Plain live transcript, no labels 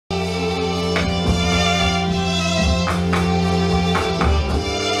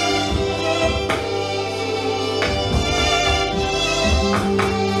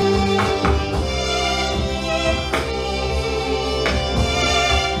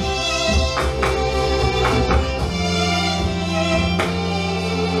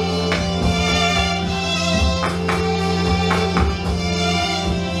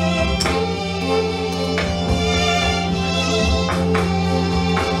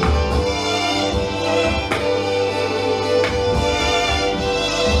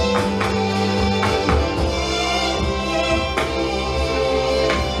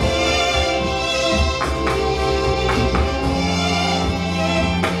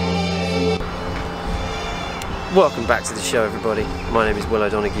Welcome back to the show, everybody. My name is Will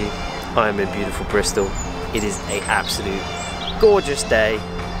O'Donoghue. I am in beautiful Bristol. It is an absolute gorgeous day,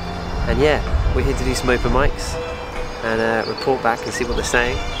 and yeah, we're here to do some open mics and report back and see what they're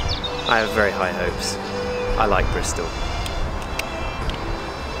saying. I have very high hopes. I like Bristol.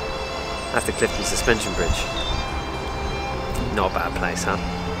 That's the Clifton Suspension Bridge. Not a bad place, huh?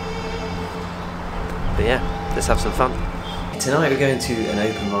 But yeah, let's have some fun. Tonight we're going to an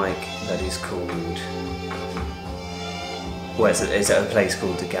open mic that is called... well, it's at a place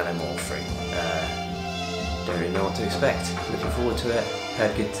called the Gallimaufry. Don't really know what to expect. Looking forward to it.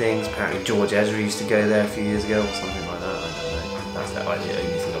 Heard good things. Apparently George Ezra used to go there a few years ago or something like that. I don't know. That's the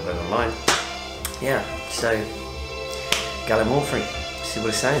only thing I've read online. Yeah, so Gallimaufry. See what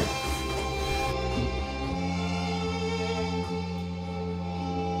it's saying.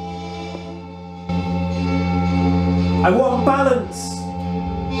 I want balance.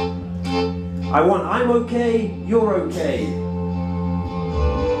 I want I'm okay, you're okay.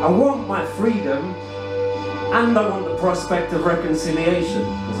 I want my freedom, and I want the prospect of reconciliation,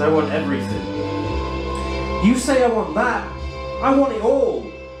 because I want everything. You say I want that, I want it all.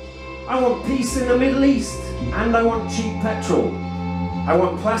 I want peace in the Middle East, and I want cheap petrol. I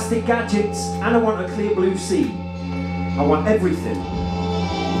want plastic gadgets, and I want a clear blue sea. I want everything.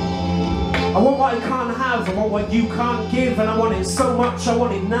 I want what I can't have, I want what you can't give, and I want it so much, I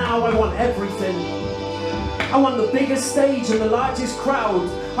want it now, I want everything. I want the biggest stage and the largest crowd.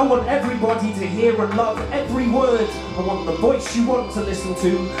 I want everybody to hear and love every word. I want the voice you want to listen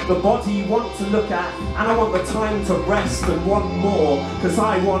to, the body you want to look at, and I want the time to rest and want more, because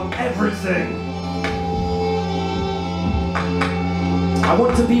I want everything. I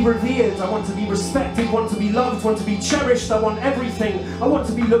want to be revered, I want to be respected, want to be loved, want to be cherished, I want everything. I want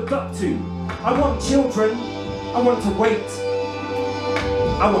to be looked up to. I want children, I want to wait.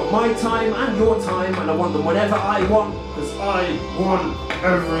 I want my time and your time, and I want them whenever I want, because I want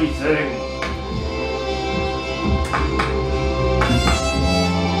everything.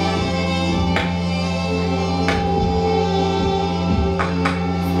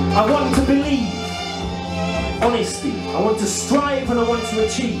 I want to believe. Honesty. I want to strive and I want to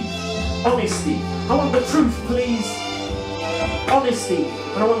achieve. Honesty. I want the truth, please. Honesty.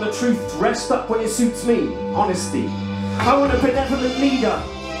 And I want the truth dressed up when it suits me. Honesty. I want a benevolent leader.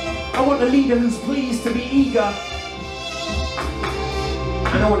 I want a leader who's pleased to be eager.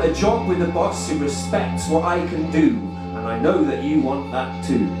 And I want a job with a boss who respects what I can do. And I know that you want that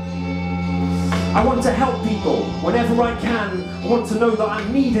too. I want to help people whenever I can. I want to know that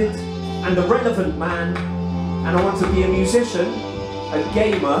I'm needed and a relevant man. And I want to be a musician, a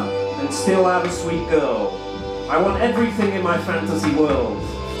gamer, and still have a sweet girl. I want everything in my fantasy world.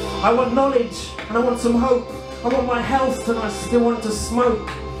 I want knowledge, and I want some hope. I want my health, and I still want to smoke.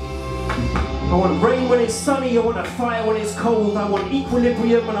 I want rain when it's sunny, I want a fire when it's cold. I want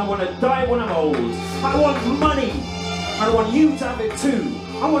equilibrium, and I want to die when I'm old. I want money, and I want you to have it too.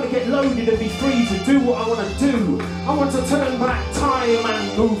 I want to get loaded and be free to do what I want to do. I want to turn back time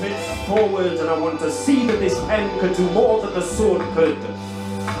and move it forward, and I want to see that this pen could do more than the sword could.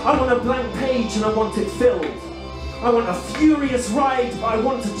 I want a blank page and I want it filled. I want a furious ride, but I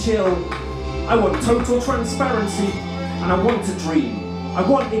want to chill. I want total transparency, and I want to dream. I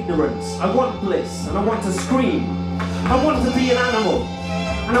want ignorance, I want bliss, and I want to scream. I want to be an animal,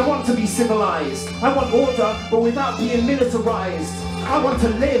 and I want to be civilized. I want order, but without being militarized. I want to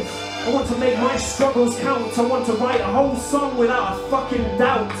live, I want to make my struggles count. I want to write a whole song without a fucking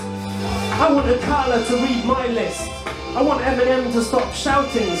doubt. I want Akala to read my list. I want Eminem to stop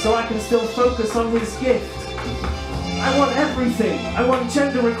shouting so I can still focus on his gift. I want everything. I want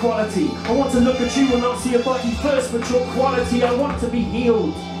gender equality. I want to look at you and not see your body first, but your quality. I want to be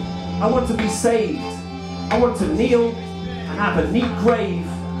healed. I want to be saved. I want to kneel and have a neat grave.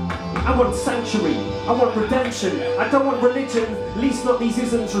 I want sanctuary. I want redemption. I don't want religion, at least not these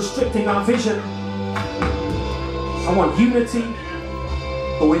isms restricting our vision. I want unity,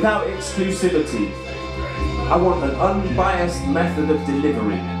 but without exclusivity. I want an unbiased method of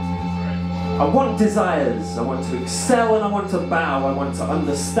delivery. I want desires. I want to excel and I want to bow. I want to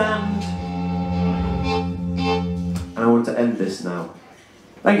understand. And I want to end this now.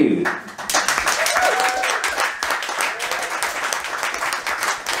 Thank you.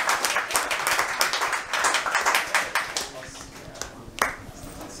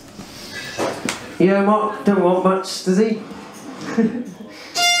 Yeah, Mark don't want much, does he?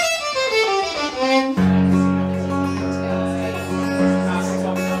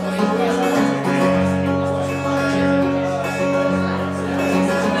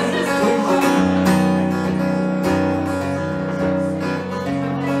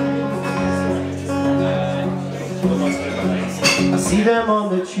 see them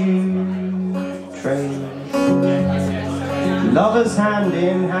on the tube train, lovers hand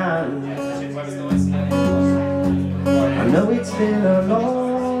in hand. I know it's been a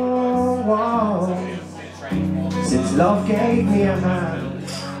long while since love gave me a hand.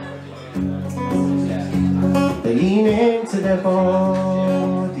 They lean into their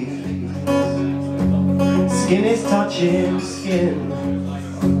bodies, skin is touching skin.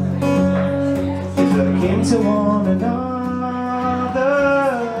 They look into one another.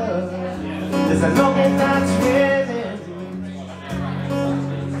 There's a longing that's within.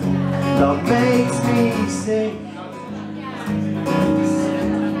 Love makes me sick.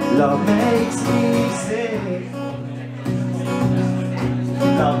 Love makes me sick.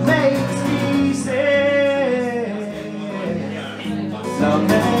 Love makes me sick. Love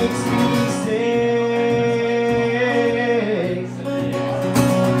makes me sick.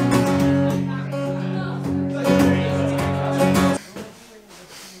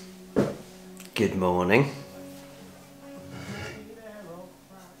 Good morning.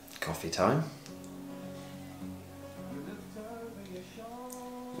 Coffee time.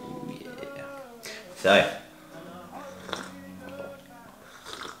 Yeah. So,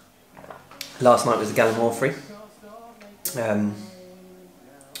 last night was the Gallimaufry,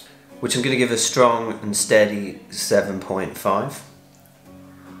 which I'm going to give a strong and steady 7.5.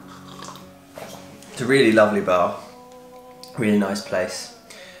 It's a really lovely bar, really nice place,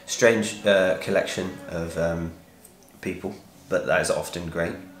 strange collection of people, but that is often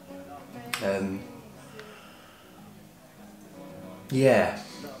great. Yeah,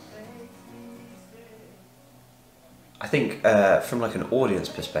 I think from like an audience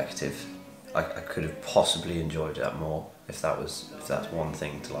perspective, I could have possibly enjoyed that more if that's one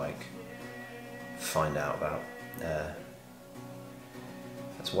thing to like find out about.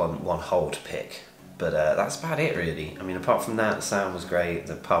 That's one hole to pick, but that's about it really. I mean, apart from that, the sound was great,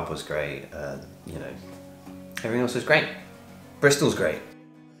 the pub was great, you know, everything else was great. Bristol's great.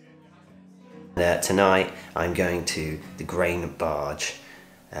 Tonight I'm going to the Grain Barge,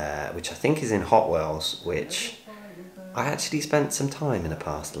 which I think is in Hotwells, which I actually spent some time in a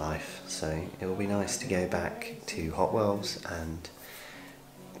past life, so it will be nice to go back to Hotwells and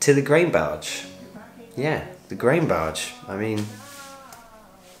to the Grain Barge. Yeah, the Grain Barge. I mean,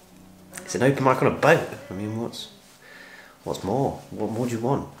 it's an open mic on a boat. I mean, what's more? What more do you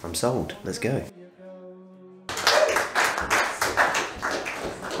want? I'm sold. Let's go.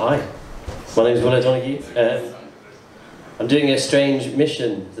 Hi, my name is Oliver James Denison. I'm doing a strange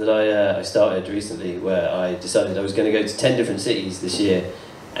mission that I started recently, where I decided I was going to go to 10 different cities this year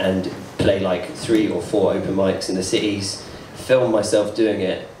and play like 3 or 4 open mics in the cities, film myself doing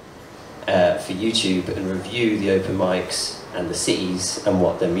it for YouTube and review the open mics and the cities and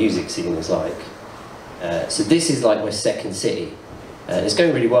what their music scene is like. So this is like my second city, and it's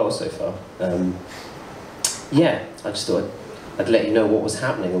going really well so far. Yeah, I just thought I'd let you know what was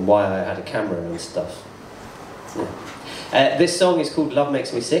happening and why I had a camera and stuff. Yeah. This song is called Love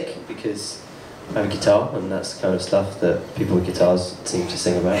Makes Me Sick because I have a guitar and that's the kind of stuff that people with guitars seem to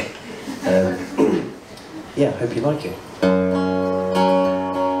sing about. Yeah, hope you like it.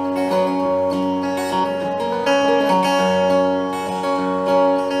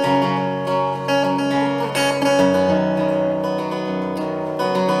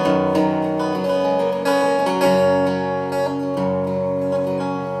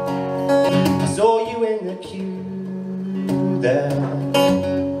 I saw you in the queue there.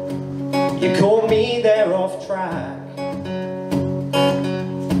 You caught me there off track.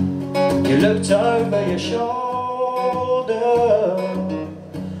 You looked over your shoulder,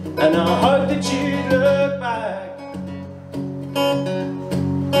 and I hope that you'd look back.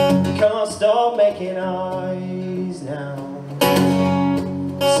 You can't stop making eyes now.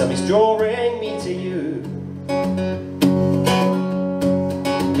 Something's drawing me to you.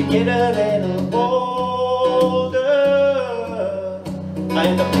 We get a little bolder. I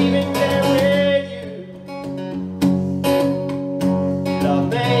end up leaving there with you. Love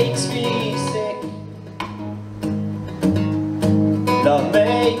makes me sick. Love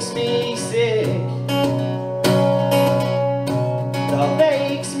makes me sick. Love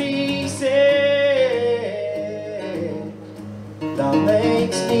makes me sick. Love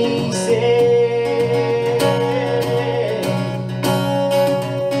makes me sick.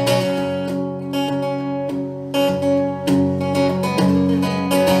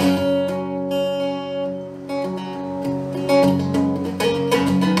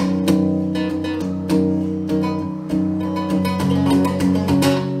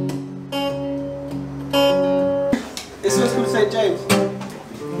 This one's called St. James.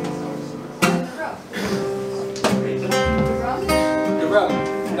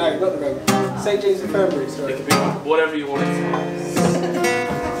 not the road. St James Infirmary, sorry. It could be whatever you want it to be.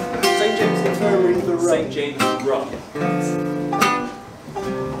 St James Infirmary, the road. St James Run.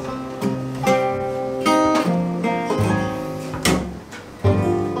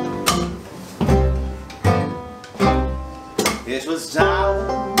 It was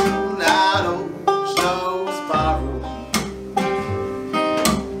down at old Joe's barroom,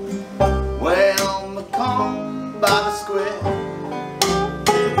 way on the corner by the square.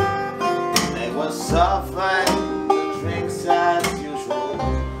 They were serving the drinks as usual,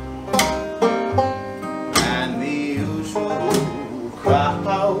 and the usual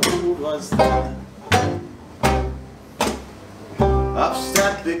crowd was there. Up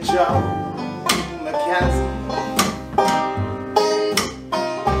stepped Big Joe Mackenzie.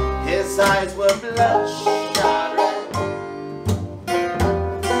 His eyes were bloodshot red.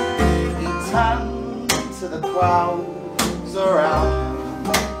 He turned to the crowds around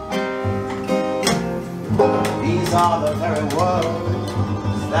him. These are the very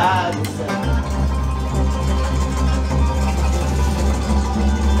words that he said.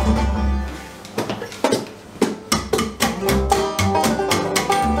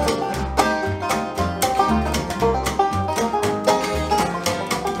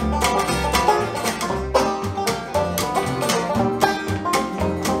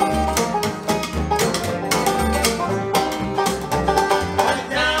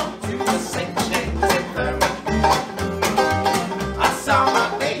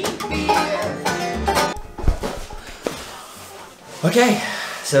 Okay,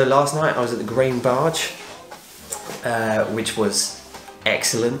 so last night I was at the Grain Barge, which was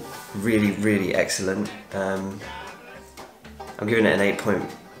excellent, really, really excellent. I'm giving it an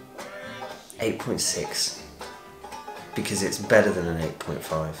 8.6 because it's better than an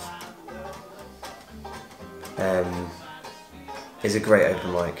 8.5. It's a great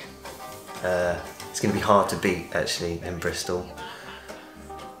open mic. It's going to be hard to beat actually in Bristol,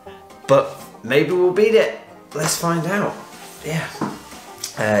 but maybe we'll beat it. Let's find out. Yeah.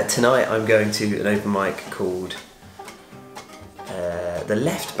 Tonight I'm going to an open mic called The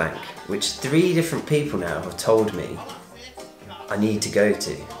Left Bank, which 3 different people now have told me I need to go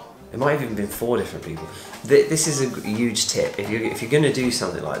to. It might have even been 4 different people. This is a huge tip. If you're going to do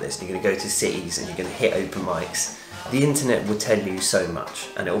something like this, and you're going to go to cities and you're going to hit open mics, the internet will tell you so much,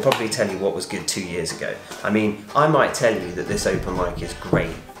 and it will probably tell you what was good 2 years ago. I mean, I might tell you that this open mic is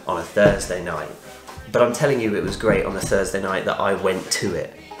great on a Thursday night, but I'm telling you it was great on the Thursday night that I went to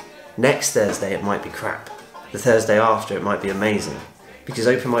it. Next Thursday it might be crap. The Thursday after it might be amazing. Because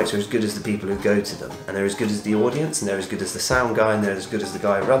open mics are as good as the people who go to them, and they're as good as the audience, and they're as good as the sound guy, and they're as good as the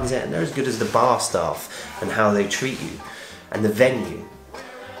guy who runs it, and they're as good as the bar staff and how they treat you, and the venue.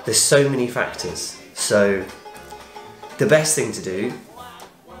 There's so many factors. So the best thing to do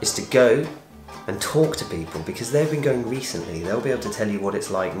is to go and talk to people, because they've been going recently. They'll be able to tell you what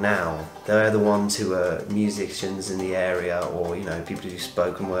it's like now. They're the ones who are musicians in the area, or you know, people who do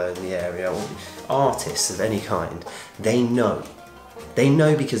spoken word in the area, or artists of any kind. They know. They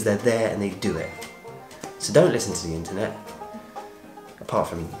know because they're there and they do it. So don't listen to the internet. Apart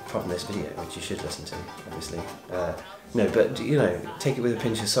from this video, which you should listen to, obviously. No, but you know, take it with a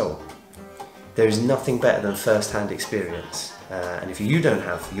pinch of salt. There is nothing better than first-hand experience. And if you don't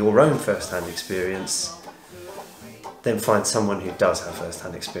have your own first-hand experience, then find someone who does have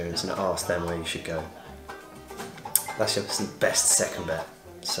first-hand experience and ask them where you should go. That's your best second bet.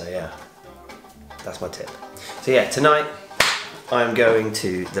 So yeah, that's my tip. So yeah, tonight I'm going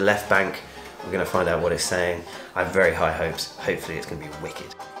to the Left Bank. We're going to find out what it's saying. I have very high hopes. Hopefully it's going to be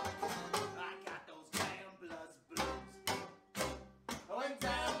wicked.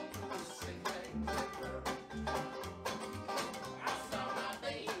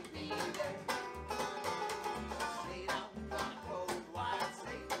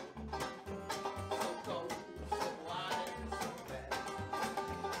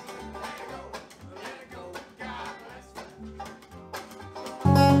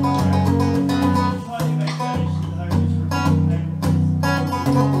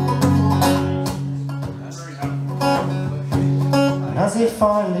 As it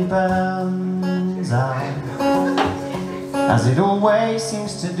finally burns out, as it always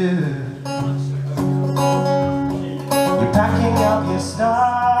seems to do, you're packing up your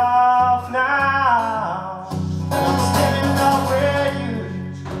stuff now, and I'm still in love with you.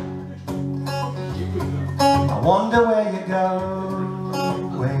 I wonder where you're going,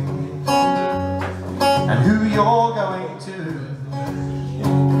 and who you're going to.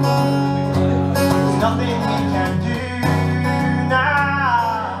 There's nothing we can do now.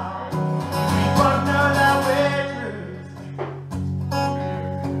 We both know that we're through.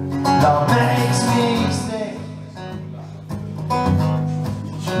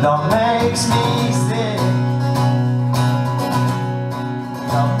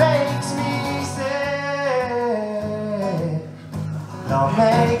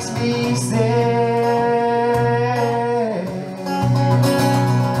 me sick.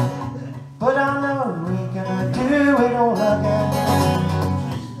 But I know we're gonna do it all again.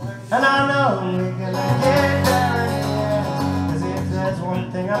 And I know we're gonna get there in the end. 'Cause if there's one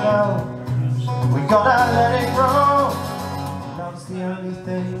thing I know, we gotta let it grow. Love's the only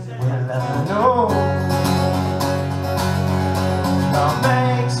thing we'll ever know. Love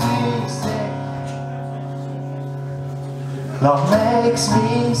makes me sick. Love makes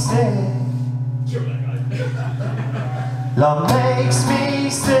me sick. Love makes me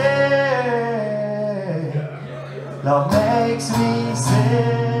sick. Love makes me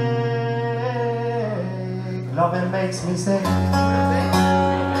sick. Love it makes me sick.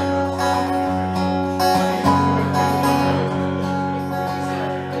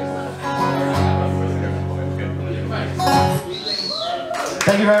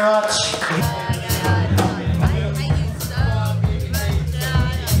 Thank you very much.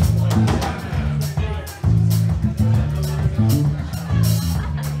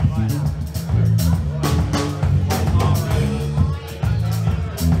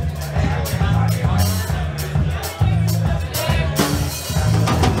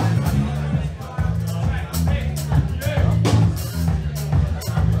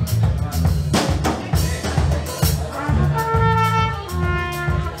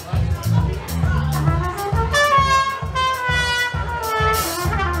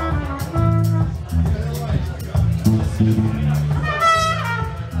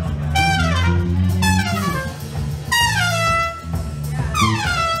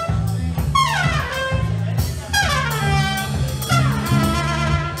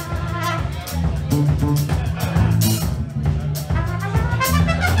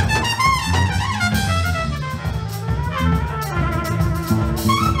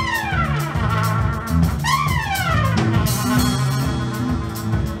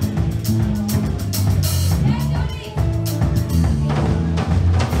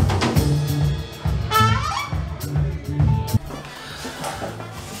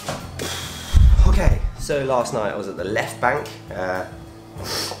 So last night I was at the left bank and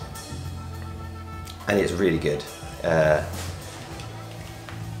it's really good.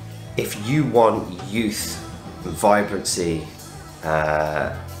 If you want youth, vibrancy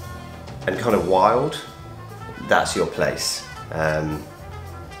and kind of wild, that's your place. I'm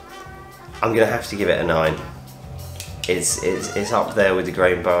gonna have to give it a 9. It's up there with the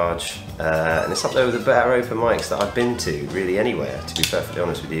Grain Barge and it's up there with the better open mics that I've been to really anywhere, to be perfectly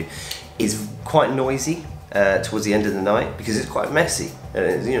honest with you. It's quite noisy towards the end of the night because it's quite messy.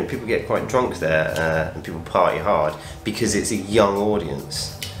 You know, people get quite drunk there and people party hard because it's a young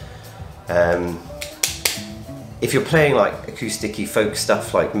audience. If you're playing like acoustic-y folk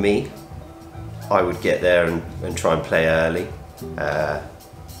stuff like me, I would get there and try and play early,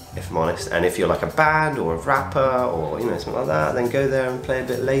 if I'm honest. And if you're like a band or a rapper or you know something like that, then go there and play a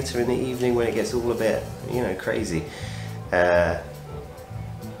bit later in the evening when it gets all a bit crazy.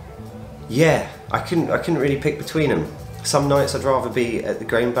 Yeah, I couldn't really pick between them. Some nights I'd rather be at the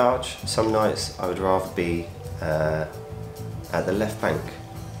Grain Barge, some nights I would rather be at the left bank.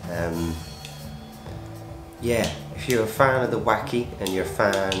 Yeah, if you're a fan of the wacky and you're a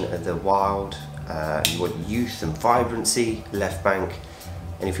fan of the wild, you want youth and vibrancy, left bank.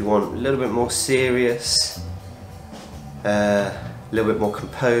 And if you want a little bit more serious, a little bit more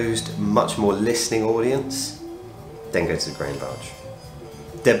composed, much more listening audience, then go to the Grain Barge.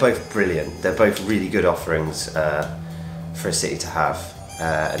 They're both brilliant. They're both really good offerings for a city to have.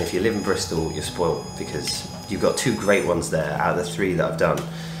 And if you live in Bristol, you're spoiled because you've got 2 great ones there out of the 3 that I've done.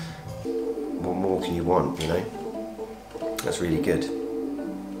 What more can you want, you know? That's really good.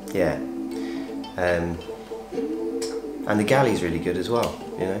 Yeah. And the Galley's really good as well,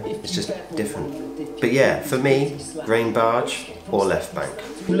 you know? It's just different. But yeah, for me, Grain Barge or left bank.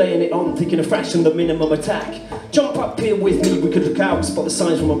 Laying it on, thinking a fraction the minimum attack. Jump up here with me, we could look out, spot the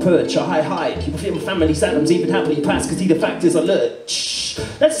signs from a perch, a high height. Keep within my family's atoms, even happily pass, cause the fact is alert. Shh.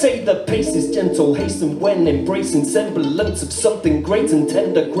 Let's say the pace is gentle, hasten when embracing semblance of something great and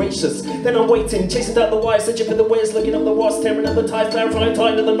tender, gracious. Then I'm waiting, chasing down the wires, searching for the wares, looking up the wasp, tearing up the ties, clarifying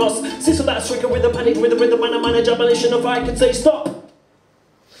time to the nos. Sits with that stricken with a panic, with a rhythm, and I manage abolition if I could say stop.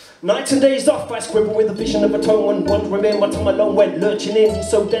 Nights and days off, I scribble with a vision of a tone and wondering in my time alone went lurching in.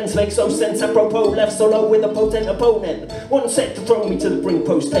 So dense, makes no sense, apropos, left solo with a potent opponent. One set to throw me to the brink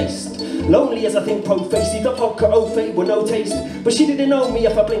post haste. Lonely as I think po-facey, the vodka au fait with no taste. But she didn't know me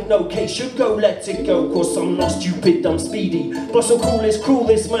if I blink no case. Should go, let it go, cause I'm not stupid, I'm speedy. Blossom cool is cruel,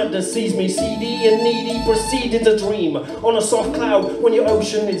 this madness sees me seedy and needy. Proceeded to dream on a soft cloud when your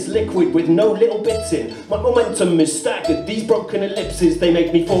ocean is liquid with no little bits in. My momentum is staggered, these broken ellipses, they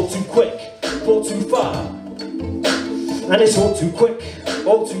make me fall too quick, fall too far. And it's all too quick,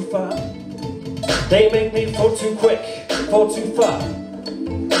 all too far. They make me fall too quick, fall too far.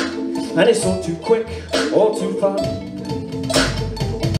 And it's all too quick, all too far.